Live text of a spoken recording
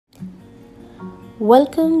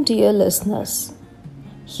Welcome, dear listeners.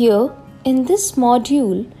 Here in this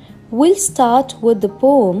module, we'll start with the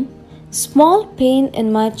poem Small Pain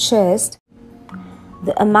in My Chest.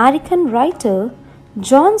 The American writer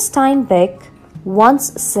John Steinbeck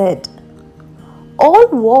once said, "All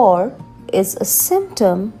war is a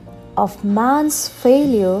symptom of man's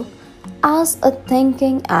failure as a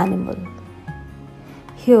thinking animal."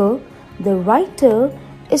 Here, the writer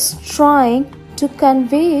is trying to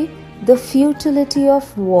convey the futility of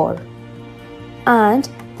war and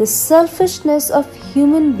the selfishness of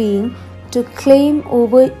human being to claim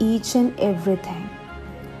over each and everything.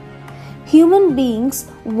 Human beings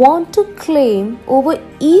want to claim over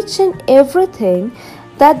each and everything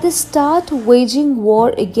that they start waging war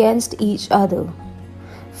against each other,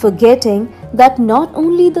 forgetting that not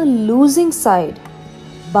only the losing side,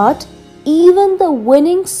 but even the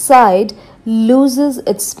winning side loses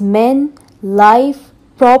its men, life,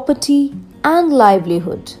 property, and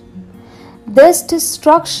livelihood. There's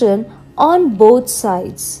destruction on both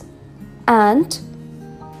sides and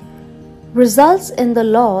results in the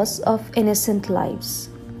loss of innocent lives.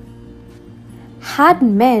 Had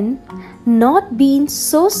men not been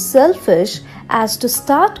so selfish as to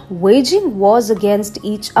start waging wars against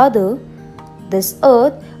each other, this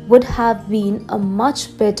earth would have been a much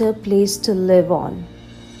better place to live on.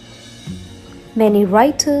 Many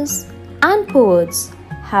writers and poets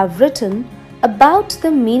have written about the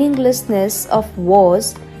meaninglessness of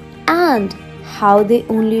wars and how they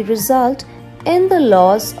only result in the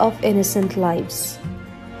loss of innocent lives.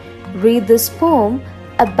 Read this poem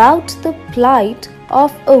about the plight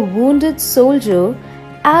of a wounded soldier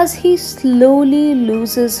as he slowly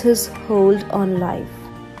loses his hold on life.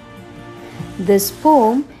 This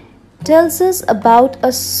poem tells us about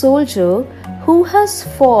a soldier who has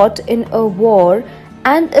fought in a war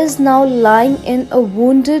and is now lying in a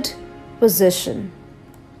wounded position.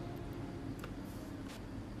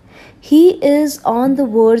 He is on the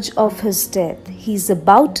verge of his death. He's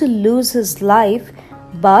about to lose his life,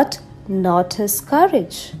 but not his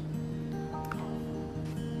courage.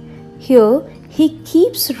 Here, he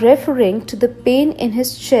keeps referring to the pain in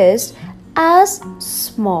his chest as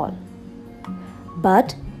small.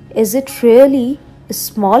 But is it really a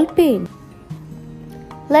small pain?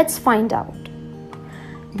 Let's find out.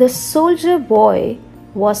 The soldier boy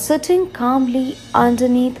was sitting calmly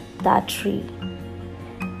underneath that tree.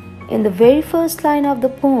 In the very first line of the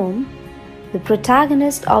poem, the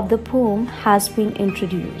protagonist of the poem has been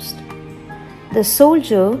introduced. The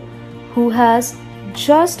soldier who has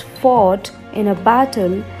just fought in a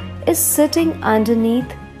battle is sitting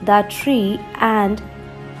underneath that tree, and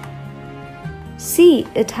see,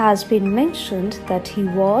 it has been mentioned that he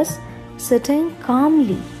was sitting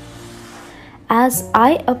calmly. As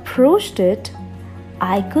I approached it,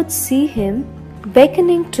 I could see him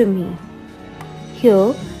beckoning to me.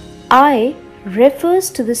 Here, I refers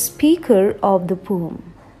to the speaker of the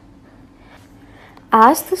poem.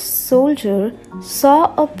 As the soldier saw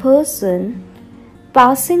a person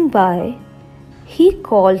passing by, he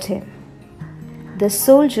called him. The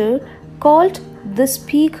soldier called the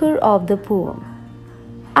speaker of the poem.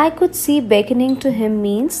 I could see beckoning to him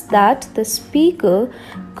means that the speaker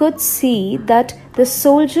could see that the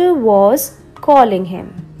soldier was calling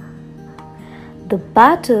him. The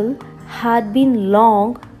battle had been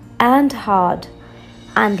long and hard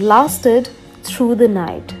and lasted through the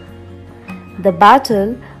night. The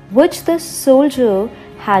battle which the soldier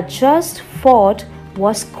had just fought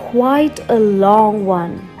was quite a long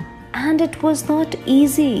one, and it was not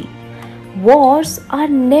easy. Wars are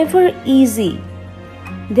never easy.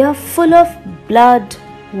 They are full of blood,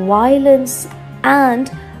 violence, and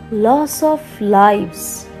loss of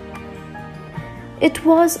lives. It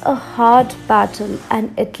was a hard battle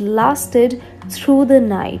and it lasted through the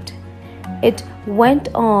night. It went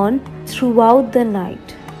on throughout the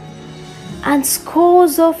night. And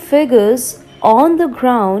scores of figures on the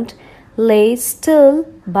ground lay still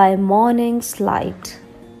by morning's light.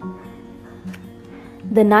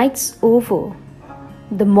 The night's over.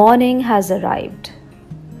 The morning has arrived.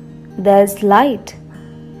 There's light,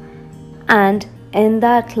 and in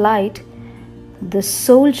that light, the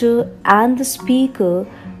soldier and the speaker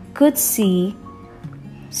could see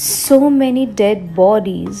so many dead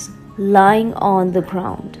bodies lying on the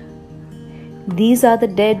ground. These are the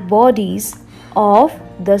dead bodies of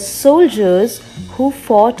the soldiers who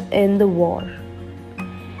fought in the war.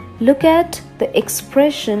 Look at the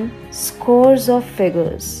expression scores of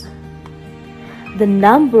figures. The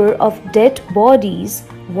number of dead bodies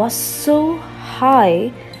was so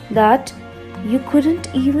high that you couldn't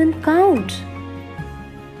even count.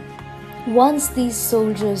 Once these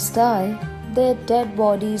soldiers die, their dead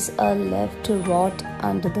bodies are left to rot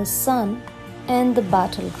under the sun in the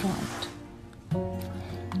battleground.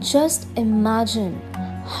 Just imagine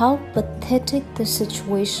how pathetic the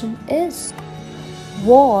situation is.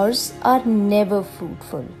 Wars are never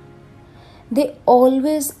fruitful. They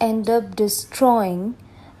always end up destroying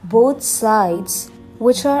both sides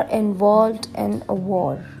which are involved in a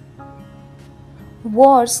war.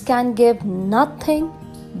 Wars can give nothing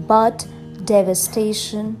but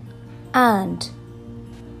devastation and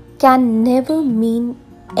can never mean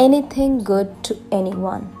anything good to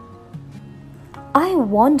anyone. I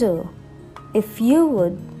wonder if you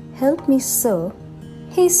would help me, sir.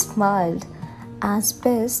 He smiled as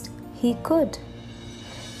best he could.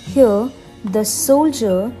 Here, the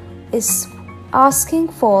soldier is asking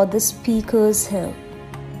for the speaker's help.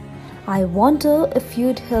 I wonder if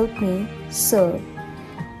you'd help me, sir.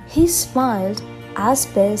 He smiled as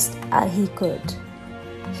best as he could.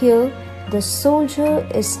 Here, the soldier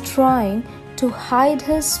is trying to hide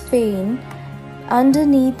his pain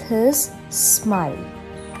underneath his smile.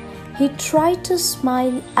 He tried to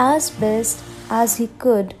smile as best as he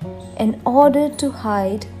could in order to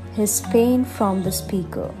hide his pain from the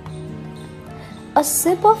speaker. A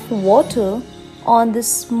sip of water on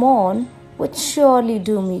this morn would surely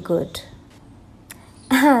do me good.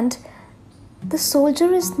 And the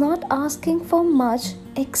soldier is not asking for much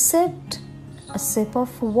except a sip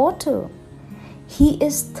of water. He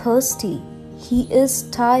is thirsty, he is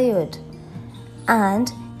tired,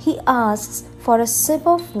 and he asks for a sip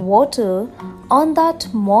of water on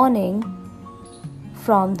that morning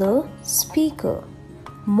from the speaker.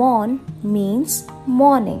 Morn means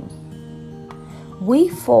morning. We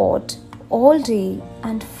fought all day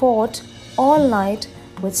and fought all night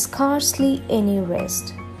with scarcely any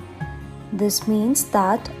rest. This means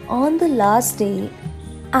that on the last day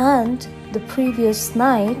and the previous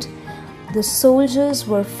night, the soldiers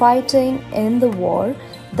were fighting in the war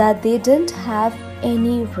that they didn't have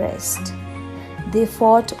any rest. They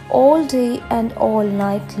fought all day and all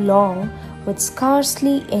night long with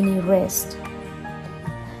scarcely any rest.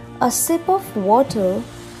 A sip of water,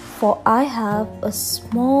 for I have a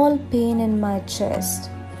small pain in my chest.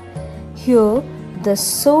 Here, the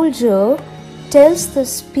soldier tells the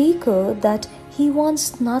speaker that he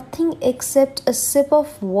wants nothing except a sip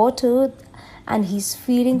of water and he's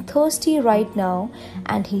feeling thirsty right now,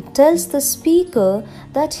 and he tells the speaker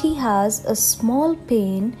that he has a small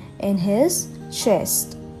pain in his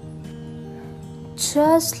chest.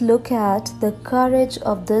 Just look at the courage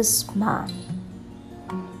of this man.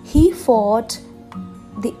 He fought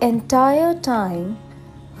the entire time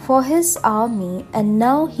for his army, and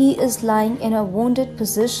now he is lying in a wounded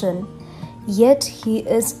position, yet he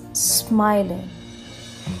is smiling.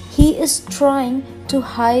 He is trying to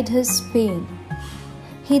hide his pain.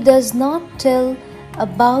 He does not tell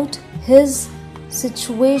about his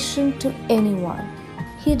situation to anyone.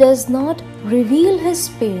 He does not reveal his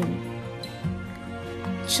pain.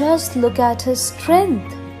 Just look at his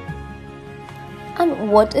strength.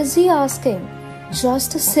 And what is he asking?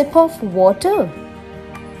 Just a sip of water?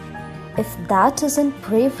 If that isn't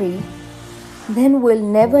bravery, then we'll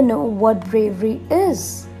never know what bravery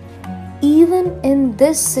is. Even in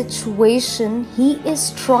this situation, he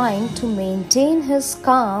is trying to maintain his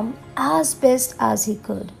calm as best as he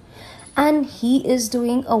could. And he is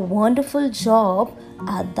doing a wonderful job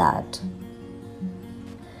at that.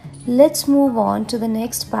 Let's move on to the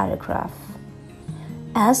next paragraph.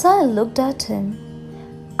 As I looked at him,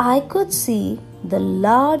 I could see the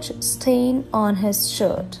large stain on his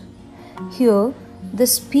shirt. Here, the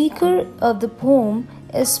speaker of the poem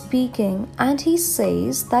is speaking, and he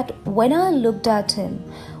says that when I looked at him,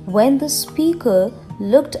 when the speaker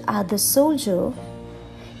looked at the soldier,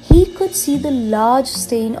 he could see the large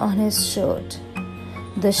stain on his shirt.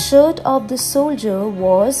 The shirt of the soldier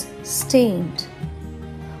was stained,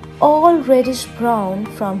 all reddish brown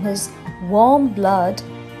from his warm blood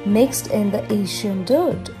mixed in the Asian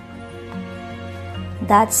dirt.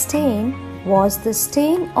 That stain was the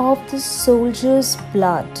stain of the soldier's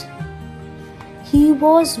blood. He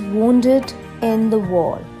was wounded in the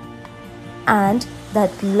war, and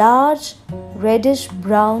that large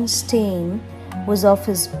reddish-brown stain was of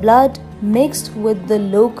his blood mixed with the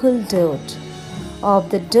local dirt, of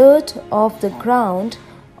the dirt of the ground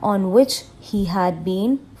on which he had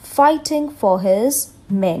been fighting for his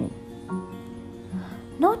men.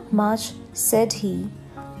 Not much, said he.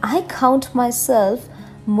 I count myself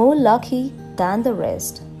more lucky than the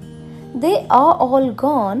rest. They are all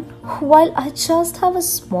gone, while I just have a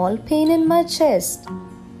small pain in my chest.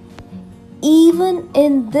 Even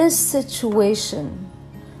in this situation,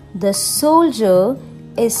 the soldier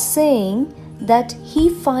is saying that he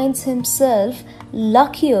finds himself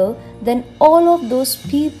luckier than all of those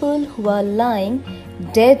people who are lying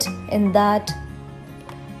dead in that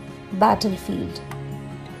battlefield.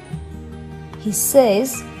 He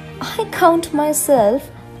says, I count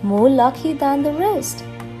myself more lucky than the rest.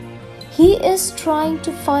 He is trying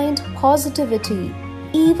to find positivity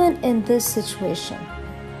even in this situation.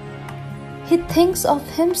 He thinks of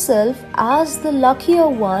himself as the luckier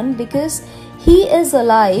one because he is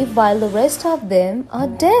alive while the rest of them are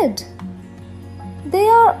dead. They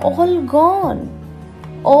are all gone.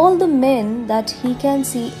 All the men that he can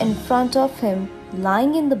see in front of him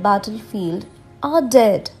lying in the battlefield are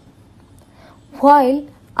dead. While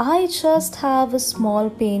I just have a small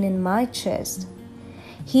pain in my chest.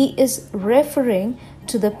 He is referring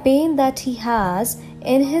to the pain that he has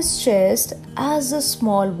in his chest as a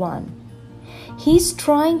small one. He's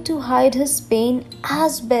trying to hide his pain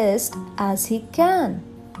as best as he can.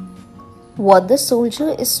 What the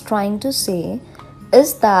soldier is trying to say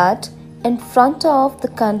is that in front of the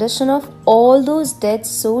condition of all those dead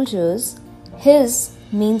soldiers, his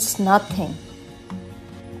means nothing.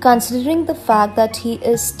 Considering the fact that he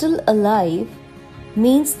is still alive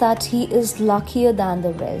means that he is luckier than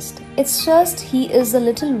the rest. It's just he is a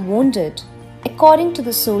little wounded. According to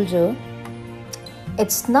the soldier,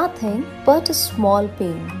 it's nothing but a small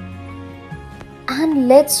pain. And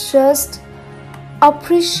let's just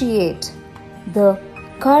appreciate the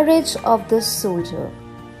courage of this soldier.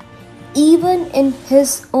 Even in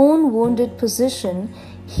his own wounded position,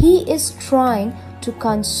 he is trying to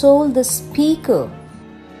console the speaker.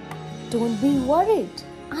 Don't be worried.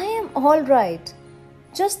 I am all right.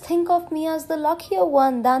 Just think of me as the luckier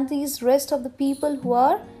one than these rest of the people who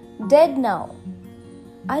are dead now.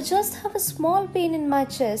 I just have a small pain in my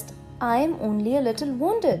chest. I am only a little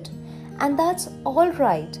wounded. And that's all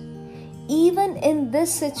right. Even in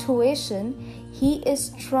this situation, he is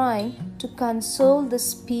trying to console the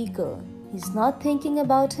speaker. He's not thinking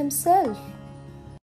about himself.